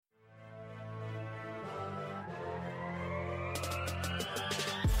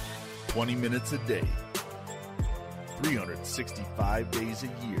20 minutes a day, 365 days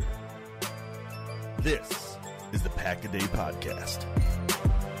a year. This is the Pack a Day Podcast.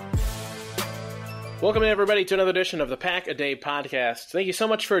 Welcome, everybody, to another edition of the Pack a Day Podcast. Thank you so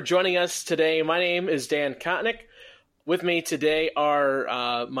much for joining us today. My name is Dan Kotnick. With me today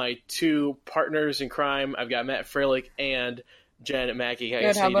are my two partners in crime. I've got Matt Freilich and Jen Mackey.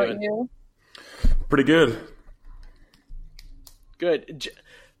 Good, how about you? Pretty good. Good.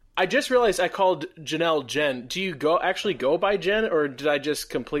 I just realized I called Janelle Jen. Do you actually go by Jen, or did I just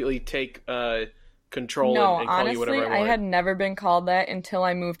completely take control and call honestly, you whatever I wanted? I had never been called that until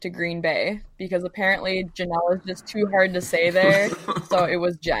I moved to Green Bay, because apparently Janelle is just too hard to say there, so it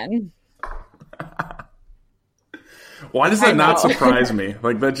was Jen. Why does that not surprise me?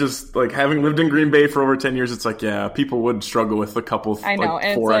 Like, that just, like, having lived in Green Bay for over 10 years, it's like, yeah, people would struggle with a couple,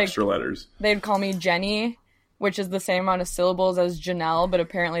 like, four extra letters. They'd call me Jenny, which is the same amount of syllables as Janelle, but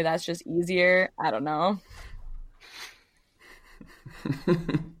apparently that's just easier. I don't know.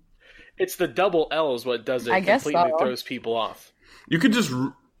 It's the double L is what does it. I guess completely so. Throws people off. You could just,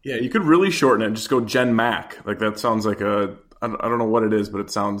 you could really shorten it. Just go Jen Mac. Like, that sounds like I don't know what it is, but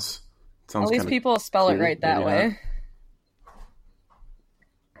it sounds at least people spell it right that way.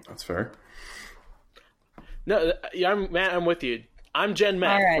 That's fair. No, Matt, I'm with you. I'm Jen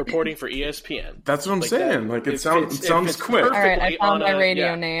Mack, reporting for ESPN. That's what I'm saying. Like, it sounds quick. All right, I found my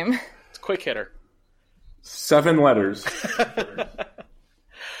radio name. It's a quick hitter. 7 letters.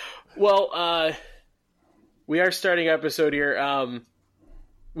 Well, we are starting our episode here.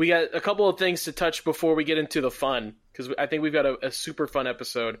 We got a couple of things to touch before we get into the fun, because I think we've got a super fun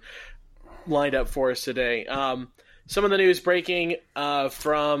episode lined up for us today. Some of the news breaking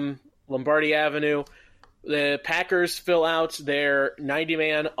from Lombardi Avenue. The Packers fill out their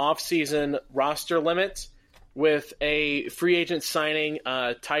 90-man offseason roster limit with a free agent signing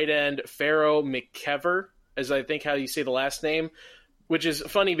tight end Pharaoh McKever, as I think how you say the last name, which is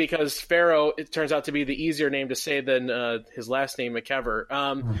funny because Pharaoh, it turns out to be the easier name to say than his last name,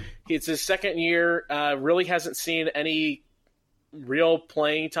 McKever. It's his second year, really hasn't seen any real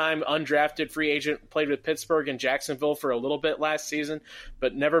playing time, undrafted free agent, played with Pittsburgh and Jacksonville for a little bit last season,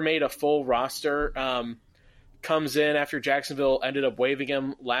 but never made a full roster. Comes in after Jacksonville ended up waiving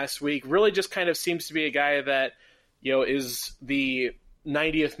him last week. Really just kind of seems to be a guy that, is the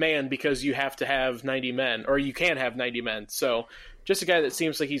 90th man because you have to have 90 men, or you can have 90 men. So just a guy that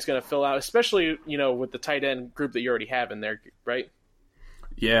seems like he's going to fill out, especially, with the tight end group that you already have in there, right?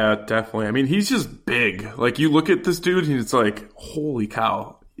 Yeah, definitely. I mean, he's just big. Like, you look at this dude, and it's like, holy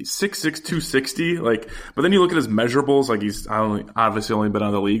cow. He's 6'6", 260. Like, but then you look at his measurables, like, he's obviously only been out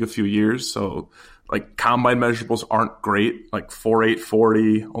of the league a few years, so, like, combine measurables aren't great. Like, 4'8",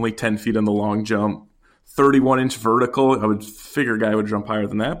 40, only 10 feet on the long jump, 31-inch vertical. I would figure a guy would jump higher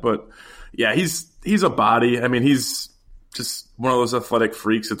than that, but, yeah, he's a body. I mean, he's just one of those athletic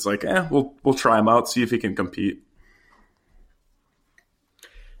freaks. It's like, we'll try him out, see if he can compete.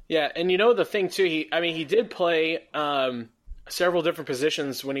 Yeah, and the thing too, he did play several different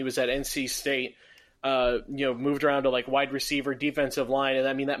positions when he was at NC State. Moved around to like wide receiver, defensive line, and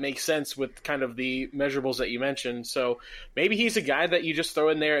I mean that makes sense with kind of the measurables that you mentioned. So maybe he's a guy that you just throw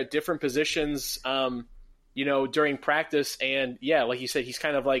in there at different positions, during practice. And yeah, like you said, he's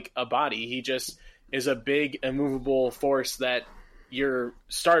kind of like a body. He just is a big, immovable force that your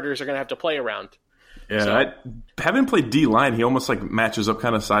starters are going to have to play around. Yeah, so, I haven't played D-line. He almost like matches up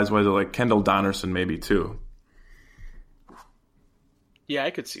kind of size-wise with like Kendall Donnerson maybe too. Yeah, I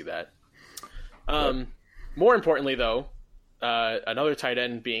could see that. More importantly, though, another tight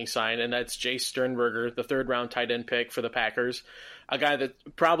end being signed, and that's Jace Sternberger, the third-round tight end pick for the Packers, a guy that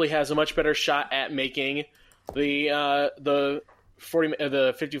probably has a much better shot at making the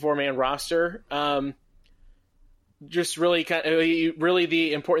 54-man roster. Just really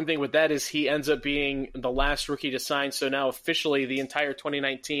the important thing with that is he ends up being the last rookie to sign. So now officially the entire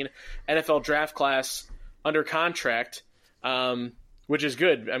 2019 NFL draft class under contract, which is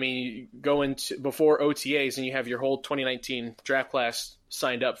good. I mean, you go into before OTAs and you have your whole 2019 draft class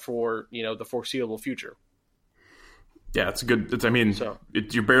signed up for, the foreseeable future. Yeah, it's good.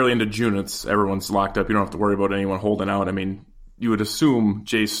 You're barely into June. Everyone's locked up. You don't have to worry about anyone holding out. I mean, you would assume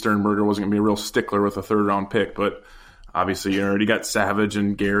Jace Sternberger wasn't going to be a real stickler with a third-round pick, but obviously you already got Savage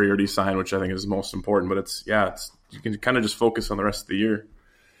and Gary already signed, which I think is most important. But you can kind of just focus on the rest of the year.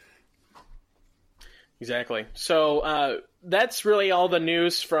 Exactly. So that's really all the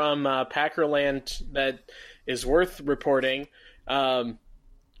news from Packerland that is worth reporting.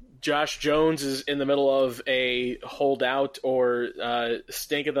 Josh Jones is in the middle of a holdout or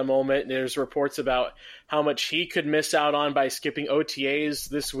stink at the moment. There's reports about how much he could miss out on by skipping OTAs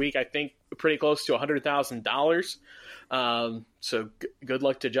this week. I think pretty close to $100,000. So good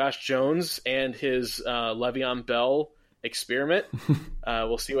luck to Josh Jones and his Le'Veon Bell experiment.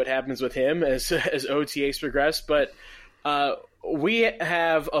 We'll see what happens with him as OTAs progress. But we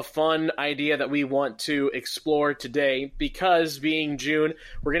have a fun idea that we want to explore today because being June,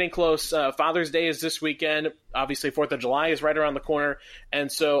 we're getting close. Father's Day is this weekend. Obviously, 4th of July is right around the corner.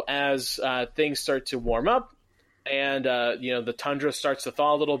 And so as things start to warm up and, the tundra starts to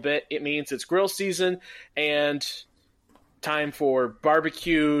thaw a little bit, it means it's grill season and time for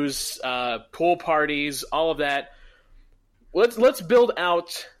barbecues, pool parties, all of that. Let's build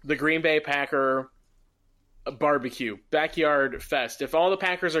out the Green Bay Packer barbecue, backyard fest. If all the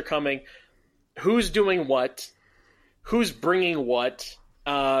Packers are coming, who's doing what? Who's bringing what?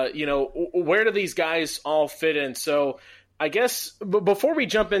 Where do these guys all fit in? So I guess before we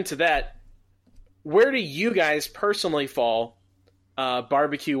jump into that, where do you guys personally fall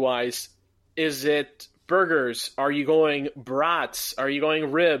barbecue-wise? Is it burgers? Are you going brats? Are you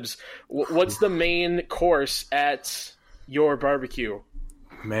going ribs? What's the main course at your barbecue?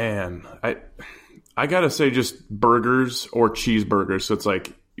 Man, I gotta say just burgers or cheeseburgers. So it's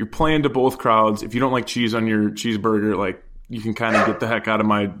like you're playing to both crowds. If you don't like cheese on your cheeseburger, like you can kind of get the heck out of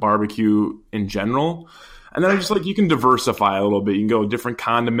my barbecue in general. And then I just like you can diversify a little bit. You can go with different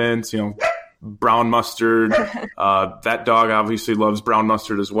condiments, brown mustard. That dog obviously loves brown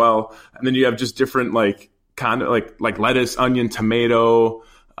mustard as well. And then you have just different like lettuce, onion, tomato.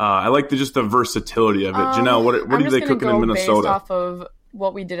 I like just the versatility of it. Janelle, what are they cooking in Minnesota? Based off of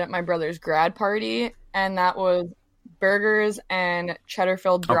what we did at my brother's grad party, and that was burgers and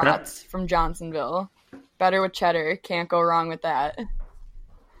cheddar-filled brats from Johnsonville. Better with cheddar. Can't go wrong with that.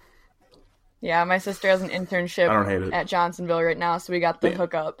 Yeah, my sister has an internship at Johnsonville right now, so we got the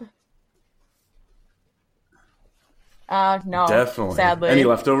hookup. No, definitely. Sadly. Any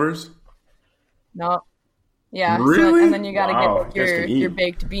leftovers? No. Yeah, really? And then you gotta get your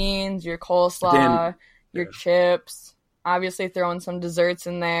baked beans, your coleslaw, your chips. Obviously throwing some desserts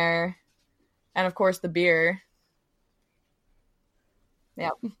in there. And, of course, the beer.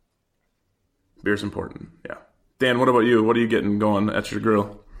 Yep. Beer's important, yeah. Dan, what about you? What are you getting going at your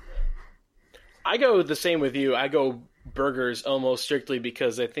grill? I go the same with you. I go burgers almost strictly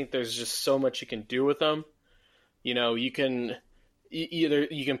because I think there's just so much you can do with them. You can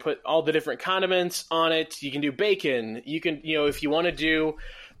put all the different condiments on it. You can do bacon. You can, if you want to do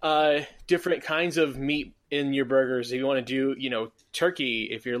different kinds of meat in your burgers, if you want to do, turkey,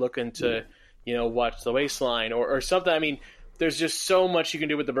 if you're looking to, watch the waistline or something. I mean, there's just so much you can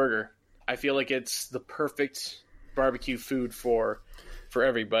do with the burger. I feel like it's the perfect barbecue food for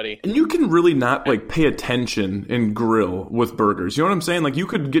everybody. And you can really not pay attention and grill with burgers. You know what I'm saying? Like you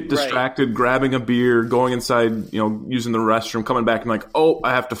could get distracted grabbing a beer, going inside, using the restroom, coming back and like, oh,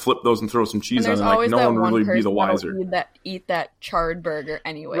 I have to flip those and throw some cheese on it. Like no one would really be the wiser. Eat that charred burger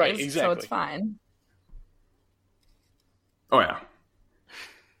anyways. Right, exactly. So it's fine. Oh yeah.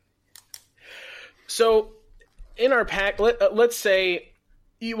 So in our pack, let's say,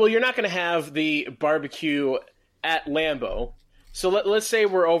 you're not going to have the barbecue at Lambeau. So let's say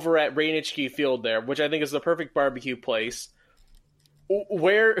we're over at Reinitschke Field there, which I think is the perfect barbecue place.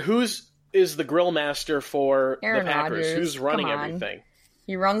 Who's is the grill master for Aaron the Packers? Rodgers. Who's running everything?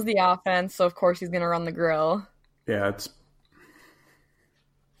 He runs the offense, so of course he's going to run the grill. Yeah,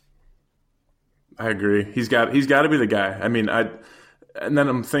 I agree. He's got to be the guy. I mean, and then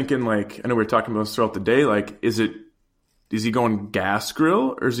I'm thinking I know we were talking about this throughout the day. Is he going gas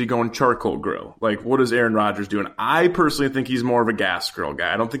grill or is he going charcoal grill? What is Aaron Rodgers doing? I personally think he's more of a gas grill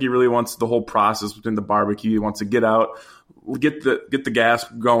guy. I don't think he really wants the whole process between the barbecue. He wants to get out, get the gas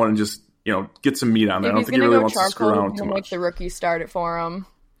going, and just get some meat on there. I don't think he really wants to screw around too much. Make the rookie start it for him.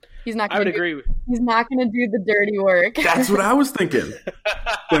 He's not. I would agree. He's not going to do the dirty work. That's what I was thinking.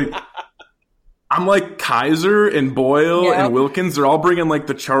 I'm like Kaiser and Boyle and Wilkins. They're all bringing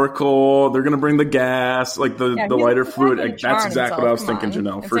the charcoal. They're going to bring the gas, the lighter fluid. That's exactly what I was thinking,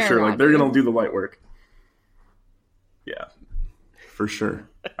 Janelle, for sure. They're going to do the light work. Yeah, for sure.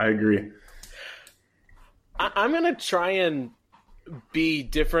 I agree. I'm going to try and be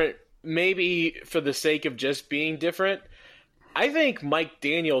different, maybe for the sake of just being different. I think Mike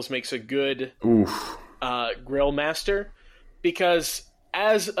Daniels makes a good grill master because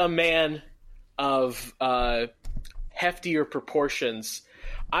as a man of heftier proportions,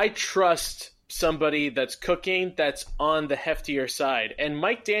 I trust somebody that's cooking that's on the heftier side. And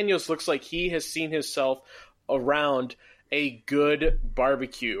Mike Daniels looks like he has seen himself around a good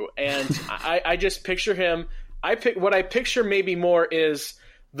barbecue. And I just picture him. What I picture maybe more is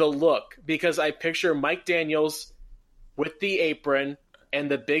the look, because I picture Mike Daniels with the apron and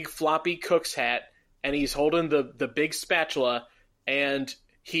the big floppy cook's hat, and he's holding the big spatula, and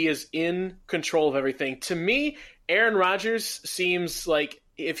he is in control of everything. To me, Aaron Rodgers seems like,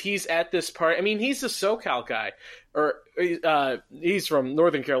 if he's at this party, I mean, he's a SoCal guy, or he's from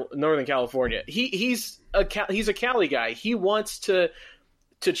Northern California. He's a Cali guy. He wants to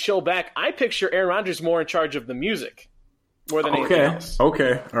chill back. I picture Aaron Rodgers more in charge of the music more than anything else.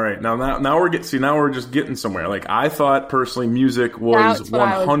 Okay, all right. Now we're just getting somewhere. Like, I thought personally, music was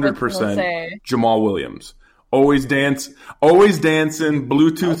 100% Jamal Williams. Always dancing,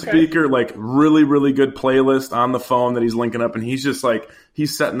 Bluetooth speaker, like really, really good playlist on the phone that he's linking up, and he's just like,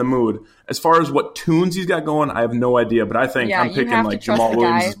 he's setting the mood. As far as what tunes he's got going, I have no idea, but I think I'm picking like Jamal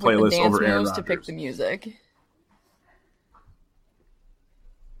Williams' playlist over Aaron Rodgers. To pick the music.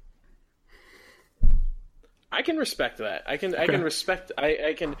 I can respect that. I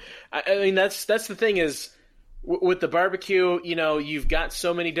mean, that's the thing is, with the barbecue, you know, you've got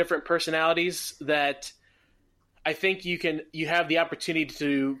so many different personalities that I think you have the opportunity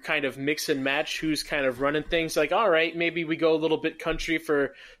to kind of mix and match who's kind of running things. Like, all right, maybe we go a little bit country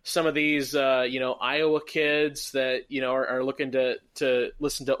for some of these, Iowa kids that, you know, are looking to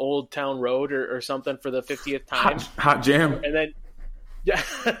listen to Old Town Road or something for the 50th time. Hot jam. And then, yeah.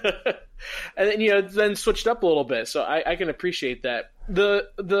 And then, you know, then switched up a little bit. So I can appreciate that.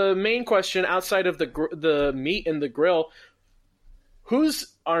 The main question outside of the meat and the grill, who's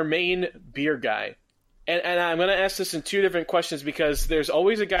our main beer guy? And I'm going to ask this in two different questions, because there's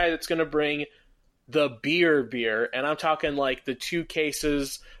always a guy that's going to bring the beer, and I'm talking like the 2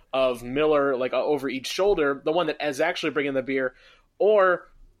 cases of Miller, like over each shoulder, the one that is actually bringing the beer, or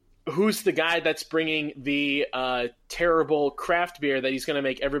who's the guy that's bringing the terrible craft beer that he's going to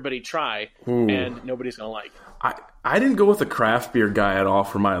make everybody try and nobody's going to like. I didn't go with a craft beer guy at all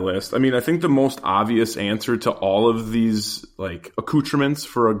for my list. I mean, I think the most obvious answer to all of these like accoutrements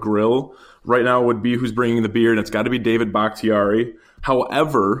for a grill right now would be who's bringing the beer, and it's got to be David Bakhtiari.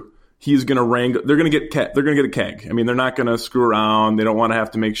 However, he's going to wrangle. They're going to get a keg. I mean, they're not going to screw around. They don't want to have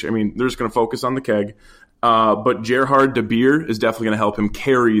to make sure. I mean, they're just going to focus on the keg. But Gerhard de Beer is definitely going to help him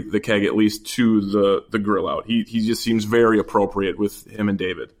carry the keg at least to the grill out. He just seems very appropriate with him and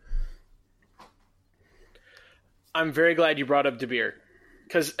David. I'm very glad you brought up De Beer,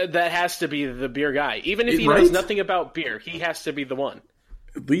 because that has to be the beer guy. Even if he knows nothing about beer, he has to be the one.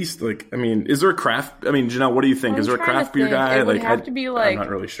 At least, like, I mean, is there a craft? I mean, Janelle, what do you think? Is there a craft beer guy? It would have to be like, I'm not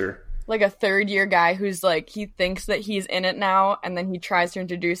really sure. Like a third-year guy who's like, he thinks that he's in it now, and then he tries to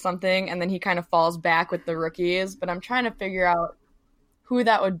introduce something, and then he kind of falls back with the rookies. But I'm trying to figure out who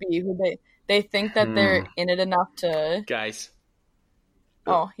that would be. Who they think that they're in it enough to. Guys.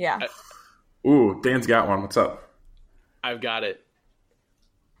 Oh yeah. Ooh, Dan's got one. What's up? I've got it.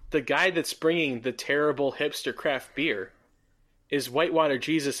 The guy that's bringing the terrible hipster craft beer is Whitewater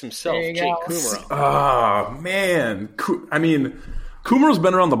Jesus himself, Jake Kummerow. Oh, man. I mean, Kummerow's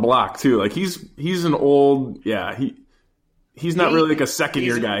been around the block, too. Like, he's an old... Yeah, he's not really like a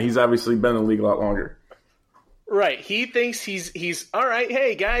second-year guy. He's obviously been in the league a lot longer. Right. He thinks he's all right.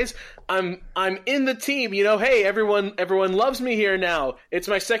 Hey guys, I'm in the team. You know, hey, everyone loves me here now. It's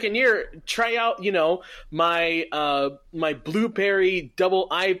my second year. Try out, you know, my blueberry double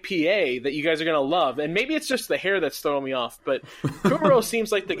IPA that you guys are gonna love. And maybe it's just the hair that's throwing me off, but Kummerow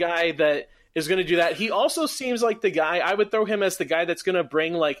seems like the guy that is gonna do that. He also seems like the guy, I would throw him as the guy that's gonna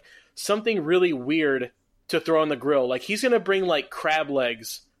bring like something really weird to throw on the grill. Like he's gonna bring like crab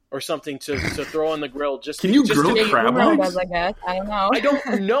legs or something to throw on the grill. Can you grill crab legs? I guess. I don't know. I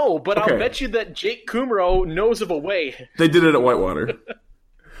don't know, but okay. I'll bet you that Jake Kummerow knows of a way. They did it at Whitewater.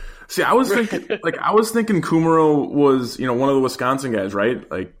 See, I was thinking Kummerow was, you know, one of the Wisconsin guys, right?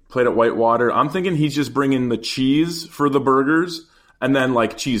 Like played at Whitewater. I'm thinking he's just bringing the cheese for the burgers and then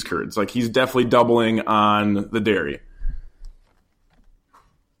like cheese curds. Like he's definitely doubling on the dairy.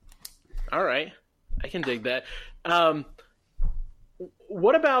 All right, I can dig that.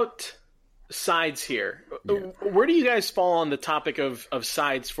 What about sides here? Yeah. Where do you guys fall on the topic of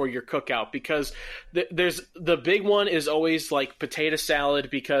sides for your cookout? Because there's the big one is always like potato salad,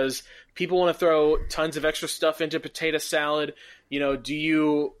 because people want to throw tons of extra stuff into potato salad. You know, do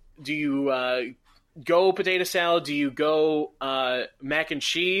you go potato salad? Do you go mac and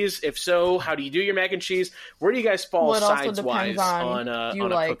cheese? If so, how do you do your mac and cheese? Where do you guys fall sides-wise on a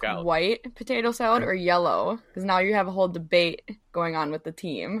cookout? White potato salad or yellow? Because now you have a whole debate going on with the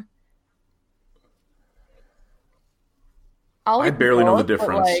team. I barely know the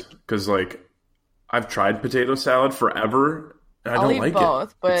difference because, like, I've tried potato salad forever. And I I'll don't eat like both,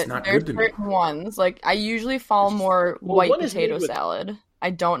 it. but It's not there's good to me. certain ones. Like, I usually fall more white one is potato made with- salad. I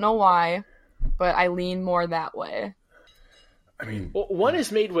don't know why, but I lean more that way. I mean, Well, one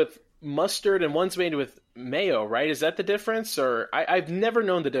is made with mustard and one's made with mayo, right? Is that the difference? Or I've never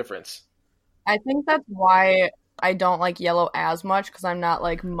known the difference. I think that's why I don't like yellow as much, because I'm not,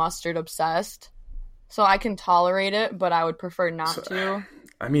 like, mustard obsessed. So I can tolerate it, but I would prefer not to.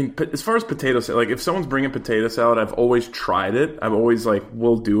 I mean, as far as potato salad, like if someone's bringing potato salad, I've always tried it. I've always like,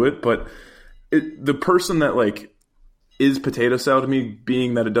 will do it. But the person that like is potato salad to me,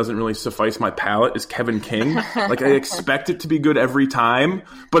 being that it doesn't really suffice my palate, is Kevin King. Like I expect it to be good every time,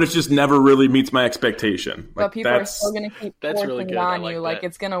 but it just never really meets my expectation. Like, But people are still going to keep that's forcing really it good. I on like you. that. Like,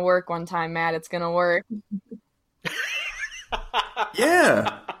 it's going to work one time, Matt. It's going to work.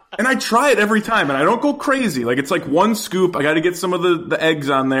 Yeah. And I try it every time, and I don't go crazy. Like, it's like one scoop. I got to get some of the eggs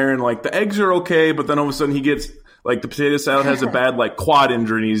on there, and, like, the eggs are okay, but then all of a sudden he gets, like, the potato salad has a bad, like, quad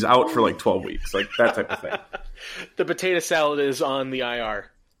injury, and he's out for, like, 12 weeks. Like, that type of thing. The potato salad is on the IR.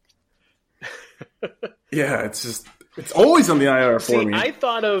 Yeah, it's always on the IR for See, me. I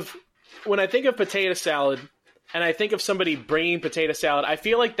thought of, when I think of potato salad, and I think of somebody bringing potato salad, I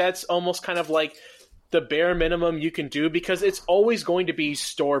feel like that's almost kind of like the bare minimum you can do, because it's always going to be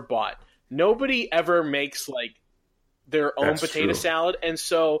store-bought. Nobody ever makes, like, their own That's potato true. salad, and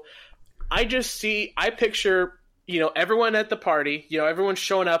so I picture, everyone at the party, everyone's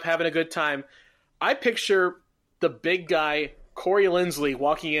showing up, having a good time. I picture the big guy, Corey Lindsley,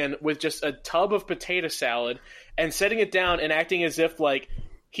 walking in with just a tub of potato salad and setting it down and acting as if, like,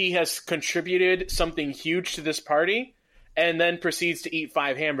 he has contributed something huge to this party, and then proceeds to eat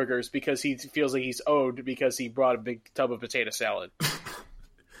 5 hamburgers because he feels like he's owed because he brought a big tub of potato salad.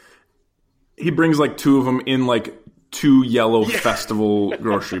 He brings, like, 2 of them in, like, 2 yellow festival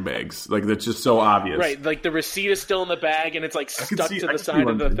grocery bags. Like, that's just so obvious. Right, like the receipt is still in the bag and it's, like, can stuck see- to I the can see side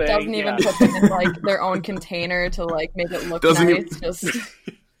of the one. thing. Doesn't even put them in, like, their own container to, like, make it look Doesn't nice.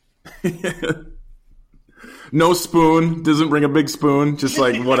 even- No spoon. Doesn't bring a big spoon. Just,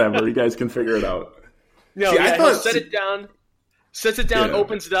 like, whatever. You guys can figure it out. No, See, I yeah, thought- he'll set it down, sets it down, Yeah.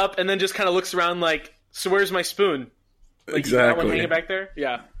 opens it up, and then just kind of looks around like, so where's my spoon? Like, you got one hanging back there?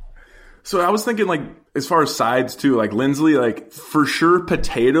 Yeah. So I was thinking, like, as far as sides, too, like, Lindsley, like, for sure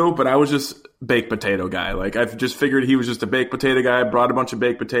potato, but I was just baked potato guy. Like, I just figured he was just a baked potato guy, brought a bunch of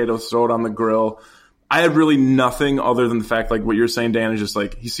baked potatoes, throw it on the grill. I had really nothing other than the fact, like, what you're saying, Dan, is just,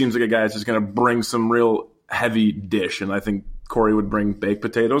 like, he seems like a guy that's just going to bring some real heavy dish, and I think Corey would bring baked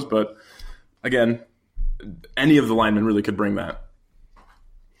potatoes, but, again, any of the linemen really could bring that.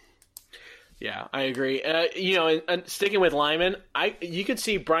 Yeah, I agree. And sticking with Lyman, you could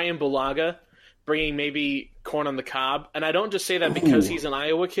see Brian Bulaga bringing maybe corn on the cob, and I don't just say that because he's an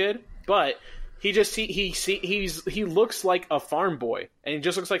Iowa kid, but he looks like a farm boy, and he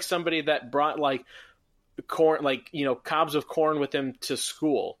just looks like somebody that brought like corn, like cobs of corn with him to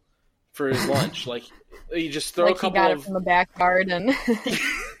school for his lunch. Like you just throw Like, a couple he got it of from the backyard and...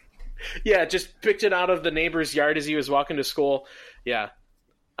 yeah, just picked it out of the neighbor's yard as he was walking to school. Yeah.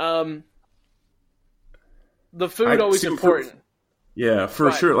 The food always important. Yeah, for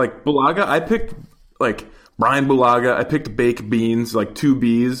But- sure. Like, Bulaga, I picked, like, Brian Bulaga. I picked baked beans, like, 2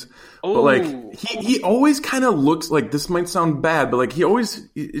 Bs. But, like, Ooh. he always kind of looks like, this might sound bad, but, like,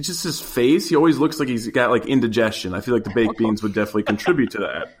 it's just his face. He always looks like he's got, like, indigestion. I feel like the baked beans would definitely contribute to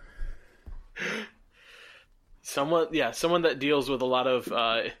that. Someone that deals with a lot of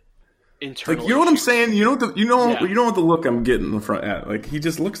internal. Like, you know what I'm issues. saying? You know Yeah. what the look I'm getting in the front at. Like, he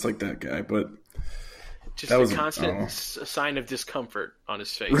just looks like that guy, but Just that was- a constant oh. sign of discomfort on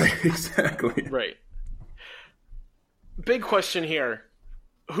his face. right, exactly. Right. Big question here: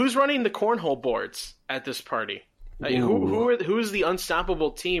 who's running the cornhole boards at this party? Who's the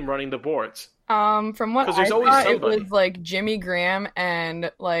unstoppable team running the boards? From what 'Cause I there's always thought, somebody. it was like Jimmy Graham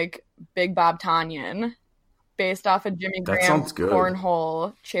and like Big Bob Tanyan, based off of Jimmy That Graham's sounds good.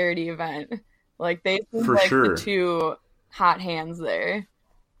 cornhole charity event. Like they seem For like sure. the 2 hot hands there.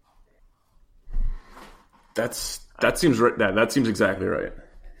 That seems right. That seems exactly right.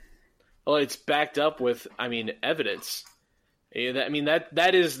 Well, it's backed up with, evidence.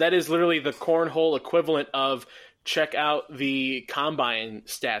 That is literally the cornhole equivalent of check out the combine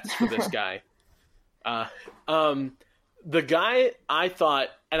stats for this guy. The guy I thought,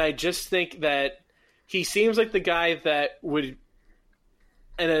 and I just think that he seems like the guy that would,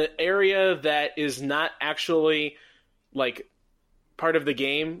 in an area that is not actually like part of the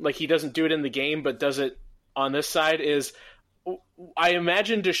game, like he doesn't do it in the game, but does it on this side, is I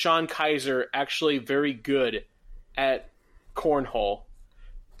imagine Deshaun Kaiser actually very good at cornhole.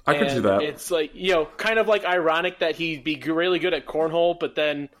 I could see that. It's like, kind of like ironic that he'd be really good at cornhole, but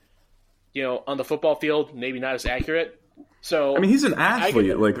then, on the football field, maybe not as accurate. So I mean, he's an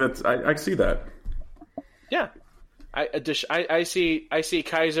athlete. I see that. Yeah, I see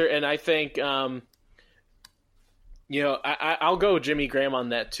Kaiser, and I think I'll go Jimmy Graham on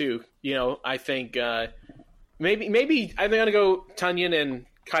that too. I think maybe I'm gonna go Tunyon and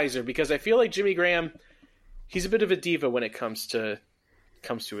Kaiser because I feel like Jimmy Graham, he's a bit of a diva when it comes to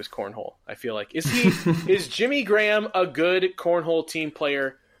his cornhole. I feel like is Jimmy Graham a good cornhole team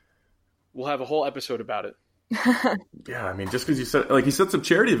player? We'll have a whole episode about it. Yeah, I mean, just because you said he sets up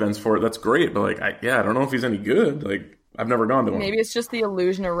charity events for it, that's great. But I don't know if he's any good. I've never gone to one. Maybe it's just the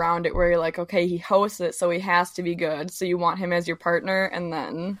illusion around it, where you're like, okay, he hosts it, so he has to be good. So you want him as your partner, and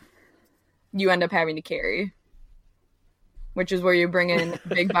then you end up having to carry, which is where you bring in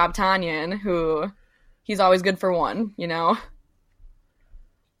Big Bob Tanyan, who he's always good for one. He's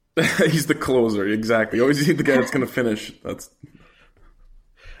the closer, exactly. You always need the guy that's going to finish. That's.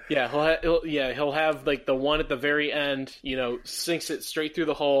 Yeah, he'll have the one at the very end, sinks it straight through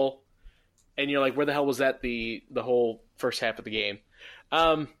the hole, and you're like, where the hell was that the whole first half of the game?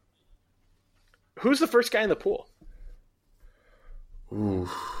 Who's the first guy in the pool? Ooh.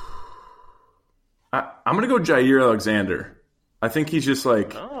 I'm gonna go Jair Alexander. I think he's just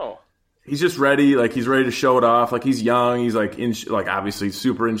he's just ready, he's ready to show it off. He's young, he's obviously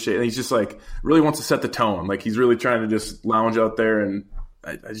super in shape, and he's just really wants to set the tone. He's really trying to just lounge out there, and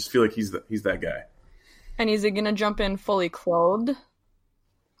I just feel like he's that guy. And is he gonna jump in fully clothed?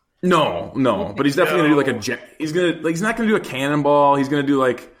 No, but he's definitely gonna do he's not gonna do a cannonball. He's gonna do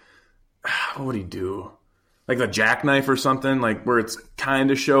what would he do? The jackknife or something, where it's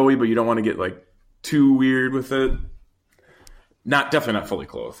kind of showy, but you don't want to get too weird with it. Definitely not fully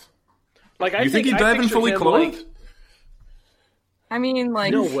clothed. You think he'd dive in fully clothed? I mean,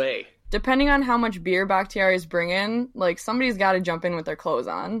 no way. Depending on how much beer Bakhtiari is bringing, somebody's got to jump in with their clothes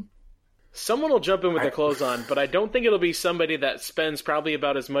on. Someone will jump in with their clothes on, but I don't think it'll be somebody that spends probably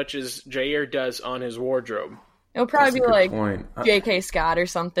about as much as Jair does on his wardrobe. It'll probably be J.K. Scott or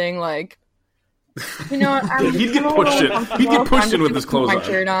something he'd get pushed in. He'd get pushed in with his clothes on. My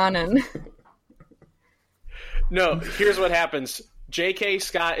shirt on and. No, here's what happens. J.K.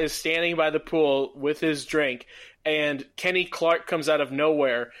 Scott is standing by the pool with his drink, and Kenny Clark comes out of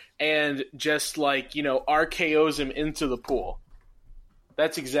nowhere and just RKO's him into the pool.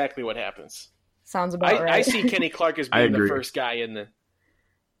 That's exactly what happens. Sounds about right. I see Kenny Clark as being the first guy in the.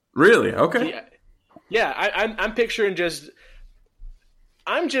 Really? Okay. Yeah. I'm picturing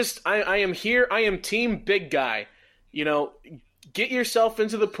I am here. I am team big guy. Get yourself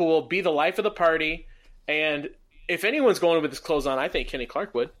into the pool, be the life of the party, and if anyone's going with his clothes on, I think Kenny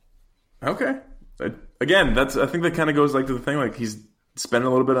Clark would. Okay. Again, I think that kind of goes to the thing, he's spending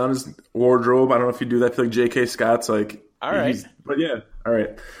a little bit on his wardrobe. I don't know if you do that. I feel like J.K. Scott's all right. But yeah, all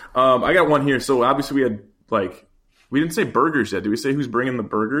right. I got one here. So obviously we had we didn't say burgers yet. Did we say who's bringing the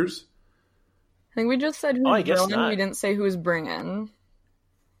burgers? I think we just said who's grilling. We didn't say who's bringing.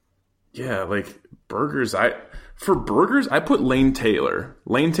 Yeah, burgers. For burgers, I put Lane Taylor.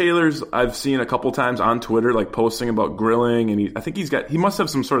 Lane Taylor's I've seen a couple times on Twitter, posting about grilling, and I think he must have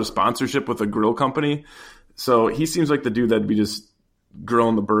some sort of sponsorship with a grill company. So he seems like the dude that'd be just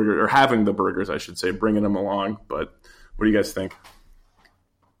grilling the burger, or having the burgers, I should say, bringing them along. But what do you guys think?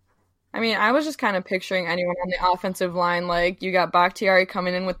 I mean, I was just kind of picturing anyone on the offensive line. You got Bakhtiari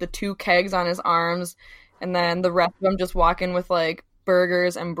coming in with the 2 kegs on his arms, and then the rest of them just walking with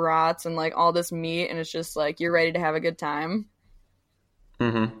burgers and brats and all this meat, and it's just you're ready to have a good time.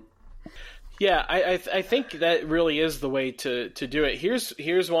 Mm-hmm. Yeah, I think that really is the way to do it.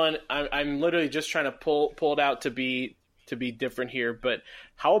 Here's one. I'm literally just trying to pull it out to be different here. But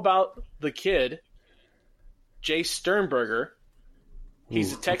how about the kid, Jay Sternberger?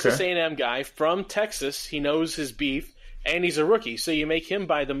 He's a Texas A&M guy from Texas. He knows his beef, and he's a rookie. So you make him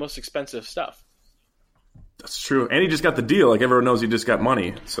buy the most expensive stuff. That's true. And he just got the deal. Everyone knows he just got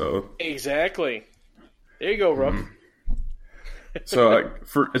money. So exactly. There you go, Ruff. So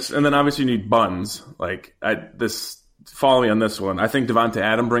and then obviously you need buns. Follow me on this one. I think Devonta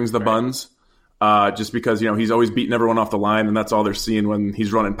Adam brings the buns, just because he's always beating everyone off the line, and that's all they're seeing when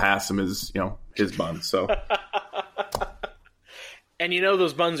he's running past him is his buns. So. And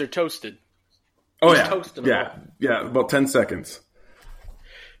those buns are toasted. Oh yeah, yeah. About 10 seconds.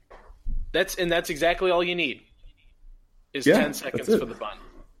 That's exactly all you need. Is 10 seconds for the bun.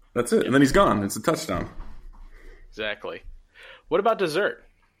 That's it, and then he's gone. It's a touchdown. Exactly. What about dessert?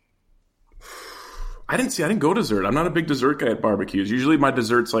 I didn't go dessert. I'm not a big dessert guy at barbecues. Usually my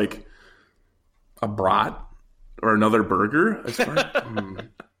dessert's a brat or another burger.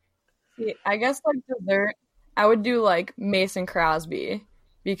 See, I guess like dessert, I would do like Mason Crosby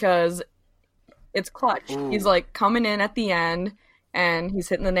because it's clutch. Ooh. He's like coming in at the end and he's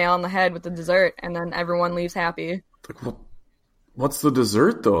hitting the nail on the head with the dessert, and then everyone leaves happy. Like, what's the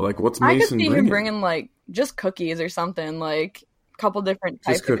dessert though? Like, what's I could Mason see bringing? him bringing like just cookies or something, like a couple different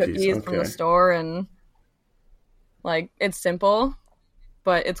types Just of cookies, cookies from the okay. store, and like it's simple,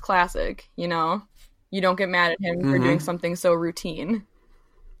 but it's classic. You know, you don't get mad at him for doing something so routine.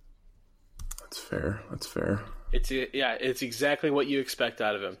 That's fair. That's fair. It's exactly what you expect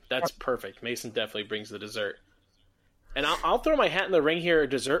out of him. That's perfect. Mason definitely brings the dessert. And I'll throw my hat in the ring here,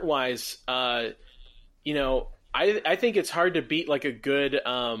 dessert wise. You know, I think it's hard to beat like a good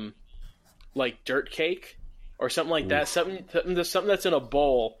like dirt cake or something like that. Something that's in a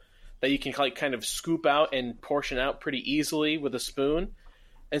bowl that you can like kind of scoop out and portion out pretty easily with a spoon.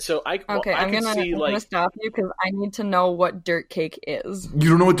 And so I'm gonna stop you because I need to know what dirt cake is. You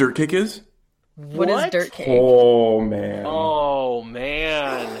don't know what dirt cake is? What is dirt cake? Oh man.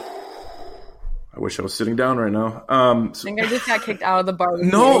 I wish I was sitting down right now. I think I just got kicked out of the barbecue.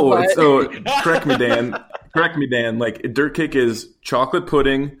 No, so correct me, Dan. Like dirt cake is chocolate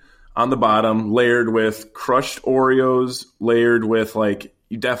pudding on the bottom, layered with crushed Oreos, layered with like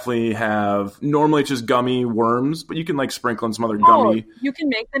you definitely have. Normally it's just gummy worms, but you can like sprinkle in some other gummy. You can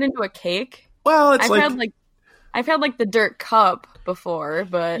make that into a cake. Well, it's I've had like the dirt cup before,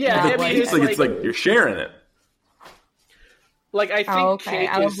 but yeah, not it's like you're sharing it. Like I think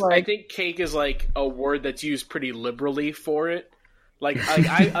I think cake is like a word that's used pretty liberally for it. Like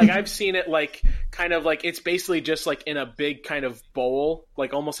I've seen it like kind of like it's basically just like in a big kind of bowl,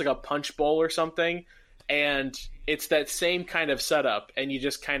 like almost like a punch bowl or something, and it's that same kind of setup, and you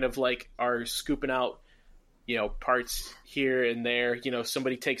just kind of like are scooping out, you know, parts here and there. You know,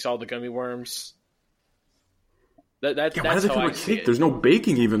 somebody takes all the gummy worms. That's why do they call it cake? There's no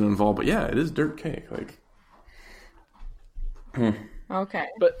baking even involved, but yeah, it is dirt cake. Like. Okay.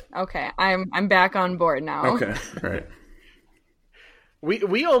 I'm back on board now. Okay, right.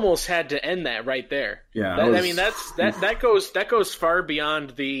 We almost had to end that right there. Yeah, I mean that goes far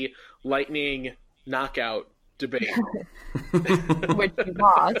beyond the Lightning knockout debate, which we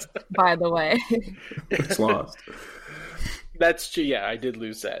lost, by the way. It's lost. That's true. Yeah, I did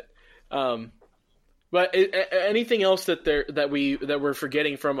lose that. But anything else that we're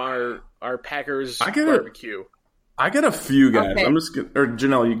forgetting from our Packers barbecue? I got a few guys. Okay. I'm just gonna, or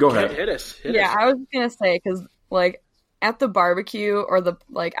Janelle, you go ahead. Hit us. I was gonna say because like at the barbecue or the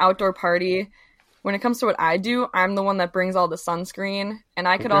like outdoor party, when it comes to what I do, I'm the one that brings all the sunscreen, and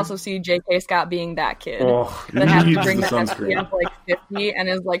I could also see J.K. Scott being that kid that has to bring the SPF like 50 and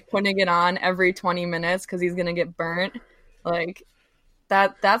is like putting it on every 20 minutes because he's gonna get burnt. Like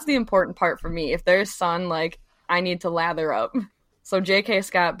that's the important part for me. If there's sun, like I need to lather up. So J.K.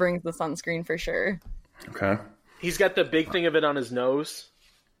 Scott brings the sunscreen for sure. Okay. He's got the big thing of it on his nose.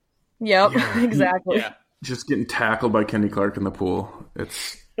 Yep, exactly. Yeah. Just getting tackled by Kenny Clark in the pool.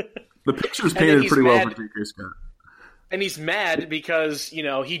 It's the picture's painted pretty well for J.K. Scott. And he's mad because, you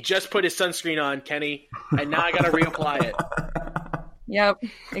know, he just put his sunscreen on, Kenny, and now I got to reapply it. Yep,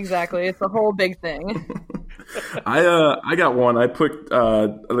 exactly. It's a whole big thing. I got one. I put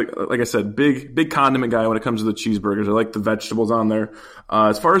like I said, big condiment guy when it comes to the cheeseburgers. I like the vegetables on there.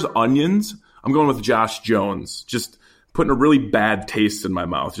 As far as onions, I'm going with Josh Jones. Just putting a really bad taste in my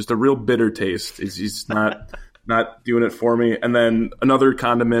mouth. Just a real bitter taste. He's not doing it for me. And then another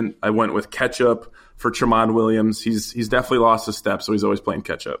condiment, I went with ketchup for Tramon Williams. He's definitely lost a step, so he's always playing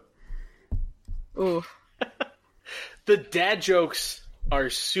ketchup. Ooh. The dad jokes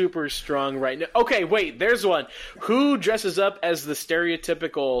are super strong right now. Okay, wait, there's one. Who dresses up as the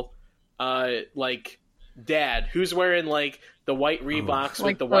stereotypical like dad? Who's wearing like the white Reeboks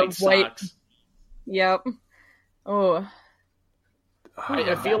with the white socks? Yep. Oh.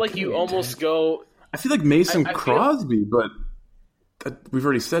 I feel like you almost go... I feel like Mason Crosby, but we've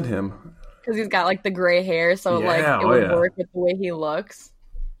already said him. Because he's got like the gray hair, so like it would work with the way he looks.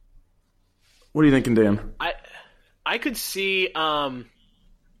 What are you thinking, Dan? I could see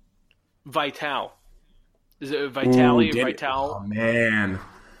Vital. Is it Vitali? Vital? Oh man.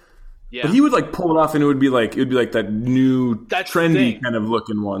 Yeah. But he would like pull it off, and it would be like that new trendy kind of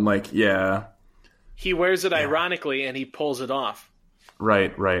looking one. Like, yeah. He wears it ironically, and he pulls it off.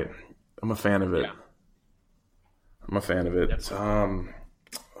 Right. I'm a fan of it. Yeah. I'm a fan of it. Yep.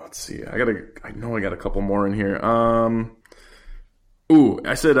 Let's see. I know I got a couple more in here.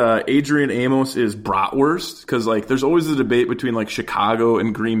 I said Adrian Amos is bratwurst because like there's always a debate between like Chicago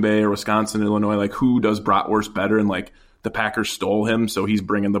and Green Bay or Wisconsin, Illinois, like who does bratwurst better, and like the Packers stole him, so he's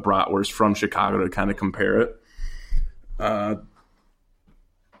bringing the bratwurst from Chicago to kind of compare it.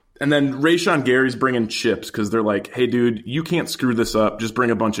 And then Rayshon Gary's bringing chips because they're like, hey, dude, you can't screw this up. Just bring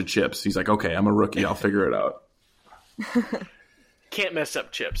a bunch of chips. He's like, okay, I'm a rookie. I'll figure it out. Can't mess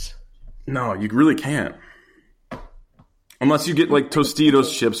up chips. No, you really can't. Unless you get like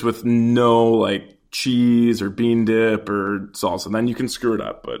Tostitos chips with no like cheese or bean dip or salsa. Then you can screw it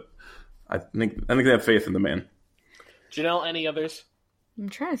up. But I think they have faith in the man. Janelle, any others? I'm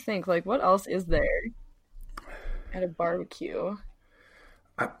trying to think, like, what else is there at a barbecue?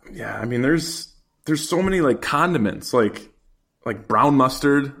 I mean, there's so many like condiments, like brown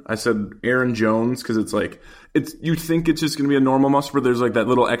mustard. I said Aaron Jones because it's like you think it's just gonna be a normal mustard, but there's like that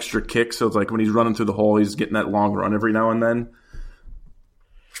little extra kick. So it's like when he's running through the hole, he's getting that long run every now and then.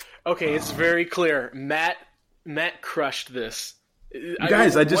 Okay, it's very clear. Matt crushed this.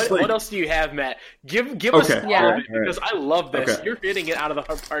 Guys, what else do you have, Matt? Give us all of it because I love this. Okay. You're hitting it out of the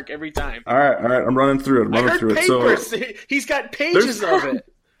park every time. All right. I'm running through it. I heard papers. So, he's got pages of it.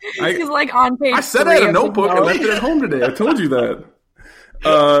 He's like on page. I said I had a notebook and left it at home today. I told you that.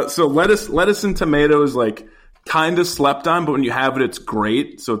 So lettuce and tomatoes like kind of slept on, but when you have it, it's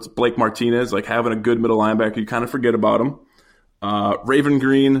great. So it's Blake Martinez, like having a good middle linebacker. You kind of forget about him. Raven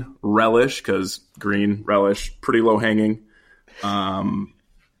Green relish because green relish pretty low hanging.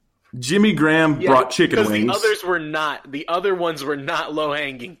 Jimmy Graham brought chicken wings. The others were not. The other ones were not low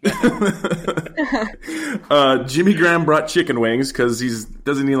hanging. Jimmy Graham brought chicken wings because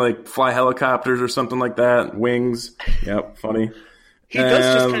doesn't he like fly helicopters or something like that? Wings. Yep, funny. He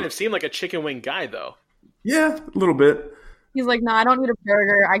does just kind of seem like a chicken wing guy, though. Yeah, a little bit. He's like, no, I don't need a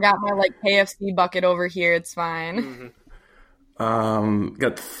burger. I got my like KFC bucket over here. It's fine. Mm-hmm.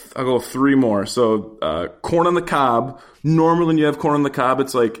 I'll go 3 more. So corn on the cob. Normally when you have corn on the cob,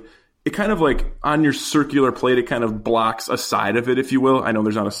 it's like it kind of like on your circular plate, it kind of blocks a side of it, if you will. I know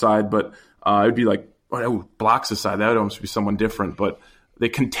there's not a side, but it would be like, blocks a side. That would almost be someone different, but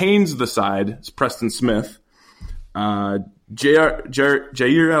it contains the side. It's Preston Smith. Jair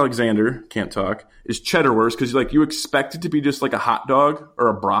Alexander, can't talk, is cheddar wurst because like you expect it to be just like a hot dog or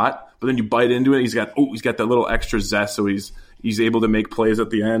a brat, but then you bite into it. He's got that little extra zest, so he's able to make plays at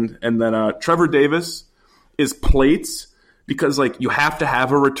the end. And then Trevor Davis is plates because like you have to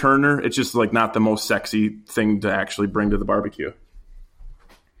have a returner. It's just like not the most sexy thing to actually bring to the barbecue.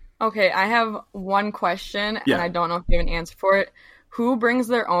 Okay, I have one question, and I don't know if you have an answer for it. Who brings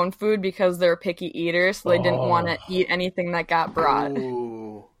their own food because they're picky eaters, so they didn't want to eat anything that got brought?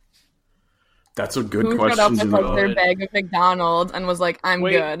 Ooh. That's a good question. Who showed up with like their bag of McDonald's and was like, "I'm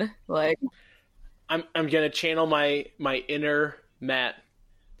good." Like, I'm gonna channel my inner Matt.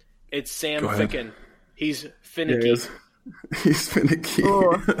 It's Sam Ficken. He's finicky. Yeah, he's finicky.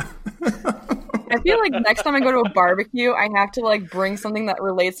 I feel like next time I go to a barbecue, I have to like bring something that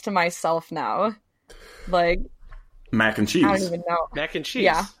relates to myself now, like mac and cheese. I don't even know. Mac and cheese.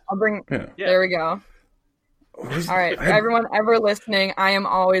 Yeah, I'll bring. Yeah. There we go. All right, everyone ever listening, I am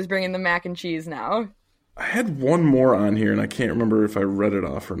always bringing the mac and cheese now. I had one more on here, and I can't remember if I read it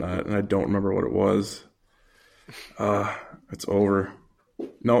off or not, and I don't remember what it was. It's over.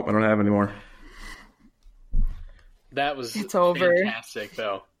 Nope, I don't have any more. That was over. Fantastic,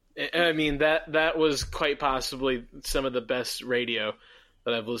 though. I mean, that was quite possibly some of the best radio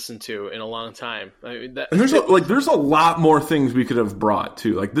that I've listened to in a long time. I mean, and there's a lot more things we could have brought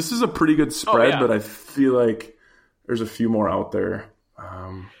too. Like this is a pretty good spread, but I feel like there's a few more out there.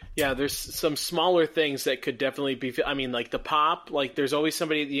 Yeah, there's some smaller things that could definitely be. I mean, like the pop. Like there's always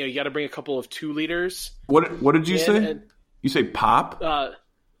somebody. You got to bring a couple of 2 liters. What did you say? You say pop?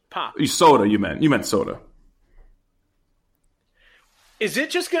 Pop. Soda. You meant soda. Is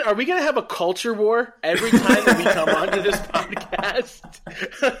it just are we gonna have a culture war every time that we come onto this podcast?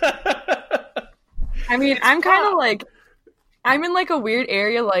 I mean, I'm kind of like, I'm in like a weird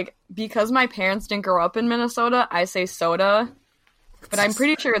area, like because my parents didn't grow up in Minnesota, I say soda, but I'm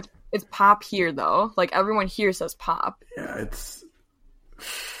pretty sure it's pop here though. Like everyone here says pop. Yeah, it's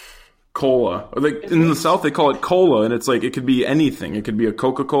cola. Like in the South, they call it cola, and it's like it could be anything. It could be a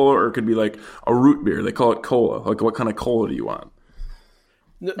Coca-Cola or it could be like a root beer. They call it cola. Like what kind of cola do you want?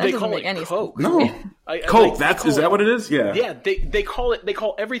 They call it Coke. No, Coke. Is that what it is? Yeah. Yeah. They call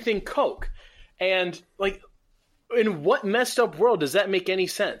everything Coke, and like, in what messed up world does that make any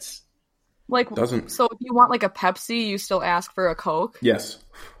sense? Like, doesn't. So if you want like a Pepsi, you still ask for a Coke? Yes.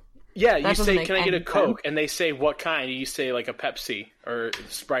 Yeah, you say, "Can I get a Coke?" And they say, "What kind?" And you say like a Pepsi or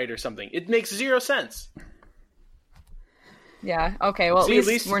Sprite or something. It makes 0 sense. Yeah. Okay. Well, at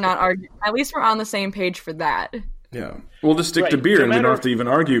least we're not arguing. At least we're on the same page for that. Yeah, we'll just stick to beer, and we don't have to even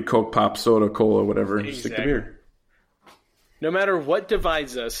argue Coke, pop, soda, cola, whatever. Exactly. Just stick to beer. No matter what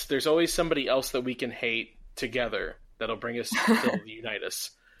divides us, there's always somebody else that we can hate together that'll bring us, that'll unite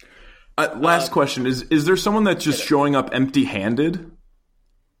us. Last question. Is there someone that's just showing up empty-handed?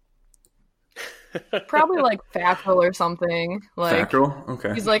 Probably like Fackrell or something. Like Fackrell?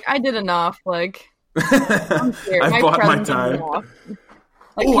 Okay. He's like, I did enough. Like, I'm here. I bought my time.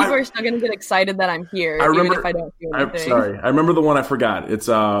 Like, people are still going to get excited that I'm here, even if I don't do anything. I remember the one I forgot. It's,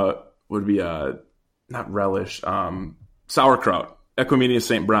 would be, not relish, sauerkraut. Equimenia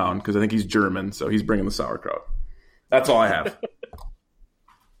St. Brown, because I think he's German, so he's bringing the sauerkraut. That's all I have.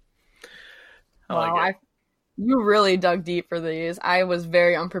 Wow, you really dug deep for these. I was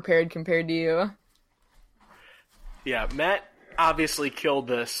very unprepared compared to you. Yeah, Matt obviously killed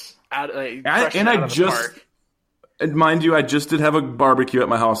this. Mind you, I just did have a barbecue at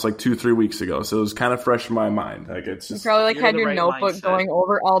my house like 2-3 weeks ago, so it was kind of fresh in my mind. Like it's just, you probably had your notebook going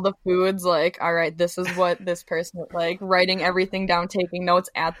over all the foods. Like, all right, this is what this person like, writing everything down, taking notes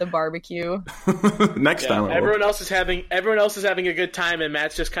at the barbecue. Next time, everyone else is having a good time, and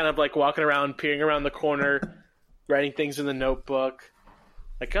Matt's just kind of like walking around, peering around the corner, writing things in the notebook.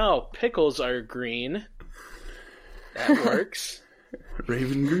 Like, oh, pickles are green. That works.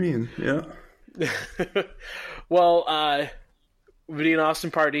 Raven green, yeah. Well, would be an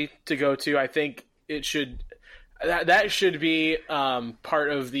awesome party to go to. I think it should. That should be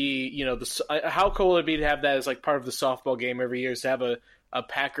part of the how cool would it be to have that as like part of the softball game every year, is to have a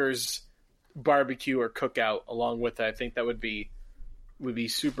Packers barbecue or cookout along with it. I think that would be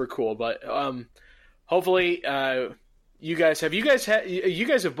super cool. But hopefully, you guys have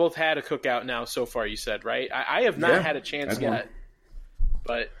both had a cookout now so far. You said, right? I have not had a chance yet,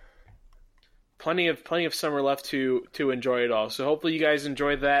 but plenty of summer left to enjoy it all. So hopefully you guys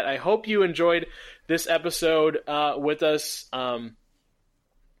enjoyed that. I hope you enjoyed this episode with us. I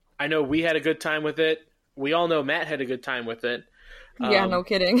know we had a good time with it. We all know Matt had a good time with it. Yeah, no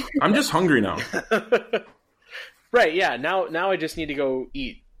kidding. I'm just hungry now. Right, yeah. Now I just need to go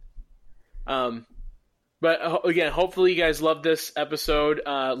eat. But again, hopefully you guys loved this episode.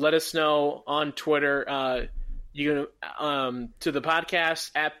 Let us know on Twitter. You can to the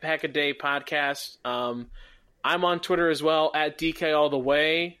podcast at Pack a Day Podcast. I'm on Twitter as well at DK All the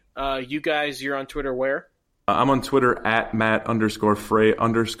Way. You guys, you're on Twitter where? I'm on Twitter at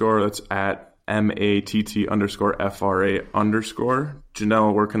Matt_Frey_. That's at MATT_FRA_.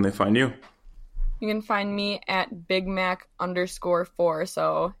 Janelle, where can they find you? You can find me at BigMac_4.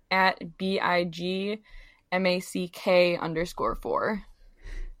 So at BIGMACK_4.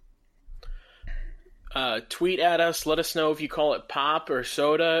 Tweet at us. Let us know if you call it pop or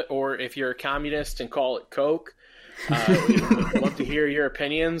soda, or if you're a communist and call it Coke. We'd love to hear your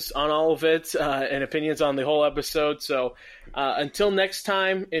opinions on all of it, and opinions on the whole episode. So until next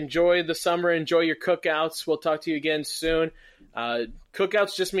time, enjoy the summer, enjoy your cookouts. We'll talk to you again soon.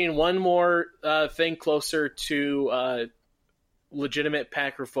 Cookouts just mean one more thing closer to legitimate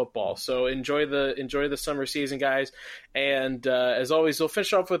Packer football. So enjoy the summer season, guys. And as always, we'll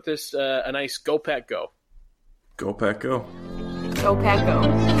finish off with this a nice Go Pack Go. Go Pack Go. Go Pack Go.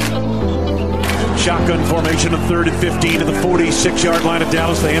 Shotgun formation of 3rd and 15 to the 46-yard line of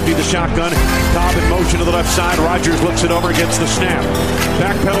Dallas. They empty the shotgun. Cobb in motion to the left side. Rodgers looks it over against the snap.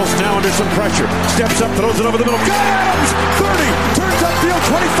 Backpedals now under some pressure. Steps up, throws it over the middle. Got Adams! 30! Turns upfield,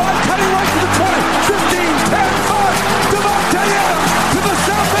 25, cutting right to the 20, 15, 10, 5. Devontae Adams to the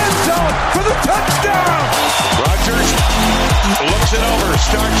south end zone for the touchdown! Rodgers looks it over,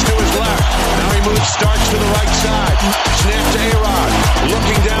 starts to his left. Now he moves, starts to the right side. Snap to A-Rod.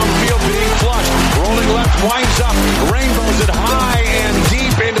 Looking downfield, being flushed. Rolling left, winds up. Rainbows it high and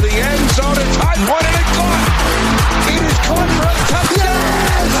deep into the end zone. It's high pointed and caught. It is caught for a touchdown.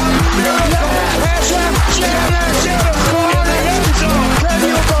 Yes! A miracle pass. Yes! In the end zone. Can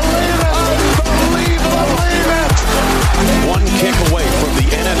you believe it? Unbelievable. Believe it. One kick away from the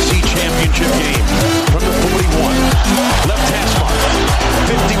NFC Championship game. From the 41. Left hash mark.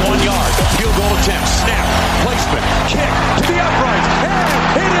 51-yard. Field goal attempt. Snap. Placement. Kick to the upright. And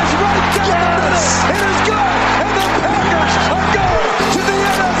it is right down. It is good. And the Packers are going to the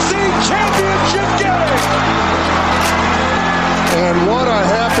NFC Championship game. And what a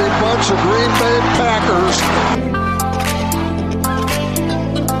happy bunch of Green Bay Packers.